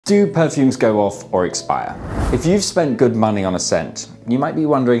Do perfumes go off or expire? If you've spent good money on a scent, you might be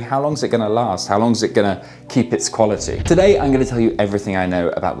wondering how long is it going to last? How long is it going to keep its quality? Today, I'm going to tell you everything I know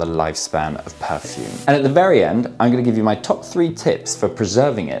about the lifespan of perfume. And at the very end, I'm going to give you my top 3 tips for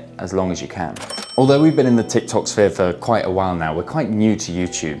preserving it as long as you can. Although we've been in the TikTok sphere for quite a while now, we're quite new to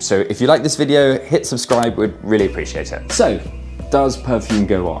YouTube. So if you like this video, hit subscribe, we'd really appreciate it. So, does perfume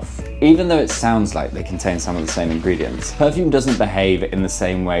go off? Even though it sounds like they contain some of the same ingredients, perfume doesn't behave in the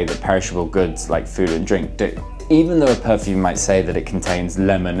same way that perishable goods like food and drink do. Even though a perfume might say that it contains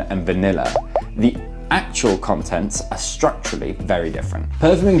lemon and vanilla, the actual contents are structurally very different.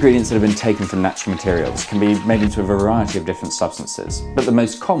 Perfume ingredients that have been taken from natural materials can be made into a variety of different substances, but the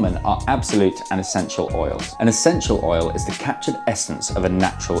most common are absolute and essential oils. An essential oil is the captured essence of a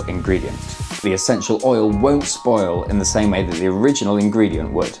natural ingredient. The essential oil won't spoil in the same way that the original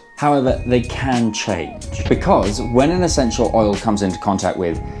ingredient would. However, they can change, because when an essential oil comes into contact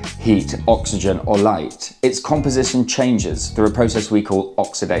with heat, oxygen, or light, its composition changes through a process we call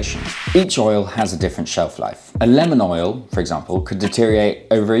oxidation. Each oil has a different shelf life. A lemon oil, for example, could deteriorate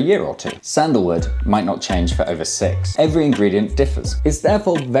over a year or 2. Sandalwood might not change for over 6. Every ingredient differs. It's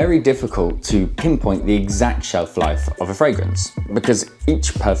therefore very difficult to pinpoint the exact shelf life of a fragrance, because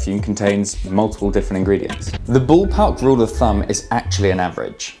each perfume contains multiple different ingredients. The ballpark rule of thumb is actually an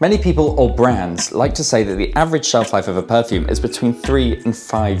average. Many people or brands like to say that the average shelf life of a perfume is between 3 and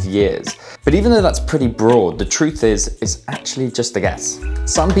 5 years. But even though that's pretty broad, the truth is it's actually just a guess.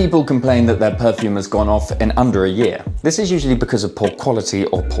 Some people complain that their perfume has gone off in under a year. This is usually because of poor quality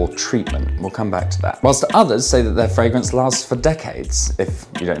or poor treatment. We'll come back to that. Whilst others say that their fragrance lasts for decades, if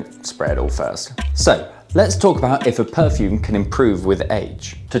you don't spray it all first. So, let's talk about if a perfume can improve with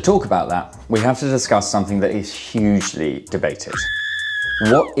age. To talk about that, we have to discuss something that is hugely debated.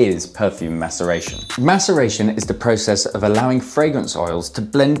 What is perfume maceration? Maceration is the process of allowing fragrance oils to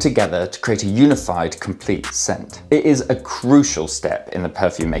blend together to create a unified, complete scent. It is a crucial step in the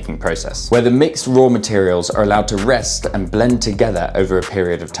perfume making process, where the mixed raw materials are allowed to rest and blend together over a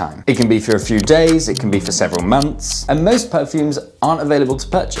period of time. It can be for a few days, it can be for several months, and most perfumes aren't available to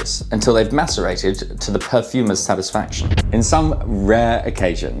purchase until they've macerated to the perfumer's satisfaction. In some rare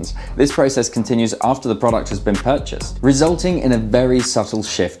occasions, this process continues after the product has been purchased, resulting in a very subtle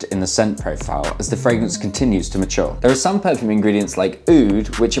shift in the scent profile as the fragrance continues to mature. There are some perfume ingredients like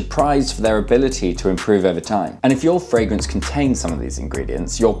oud which are prized for their ability to improve over time. And if your fragrance contains some of these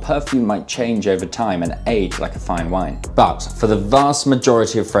ingredients, your perfume might change over time and age like a fine wine. But for the vast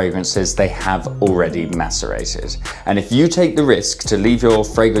majority of fragrances, they have already macerated. And if you take the risk to leave your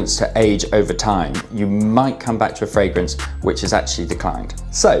fragrance to age over time, you might come back to a fragrance which has actually declined.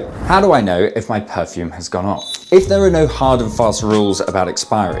 So, how do I know if my perfume has gone off? If there are no hard and fast rules about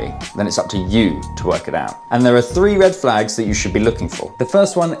expiry, then it's up to you to work it out. And there are 3 red flags that you should be looking for. The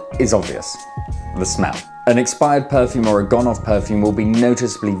first one is obvious: the smell. An expired perfume or a gone-off perfume will be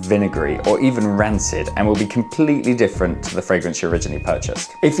noticeably vinegary or even rancid and will be completely different to the fragrance you originally purchased.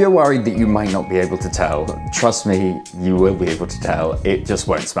 If you're worried that you might not be able to tell, trust me, you will be able to tell. It just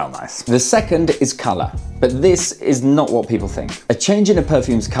won't smell nice. The second is color, but this is not what people think. A change in a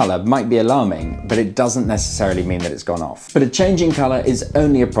perfume's color might be alarming, but it doesn't necessarily mean that it's gone off. But a change in color is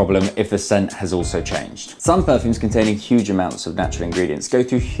only a problem if the scent has also changed. Some perfumes containing huge amounts of natural ingredients go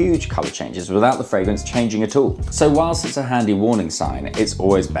through huge color changes without the fragrance changing at all. So whilst it's a handy warning sign, it's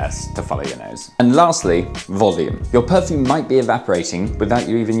always best to follow your nose. And lastly, volume. Your perfume might be evaporating without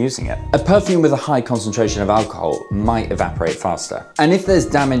you even using it. A perfume with a high concentration of alcohol might evaporate faster. And if there's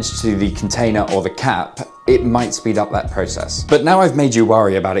damage to the container or the cap, it might speed up that process. But now I've made you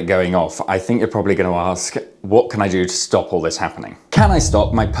worry about it going off, I think you're probably going to ask, what can I do to stop all this happening? Can I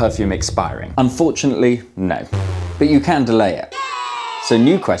stop my perfume expiring? Unfortunately, no. But you can delay it. So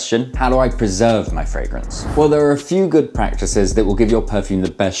new question, how do I preserve my fragrance? Well, there are a few good practices that will give your perfume the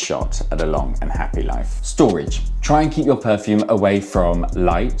best shot at a long and happy life. Storage. Try and keep your perfume away from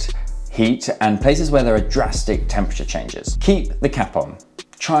light, heat, and places where there are drastic temperature changes. Keep the cap on.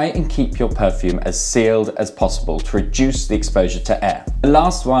 Try and keep your perfume as sealed as possible to reduce the exposure to air. The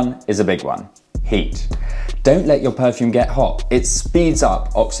last one is a big one: heat. Don't let your perfume get hot. It speeds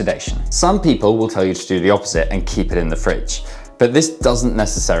up oxidation. Some people will tell you to do the opposite and keep it in the fridge. But this doesn't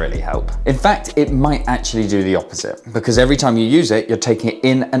necessarily help. In fact, it might actually do the opposite, because every time you use it, you're taking it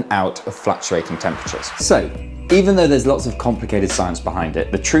in and out of fluctuating temperatures. So, even though there's lots of complicated science behind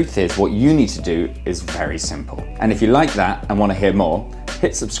it, the truth is what you need to do is very simple. And if you like that and want to hear more,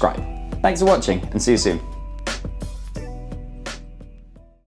 hit subscribe. Thanks for watching and see you soon.